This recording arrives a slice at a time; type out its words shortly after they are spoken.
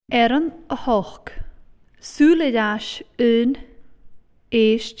Eran a hoch. Súleidás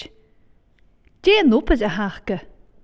east. Dé nopad a hachke.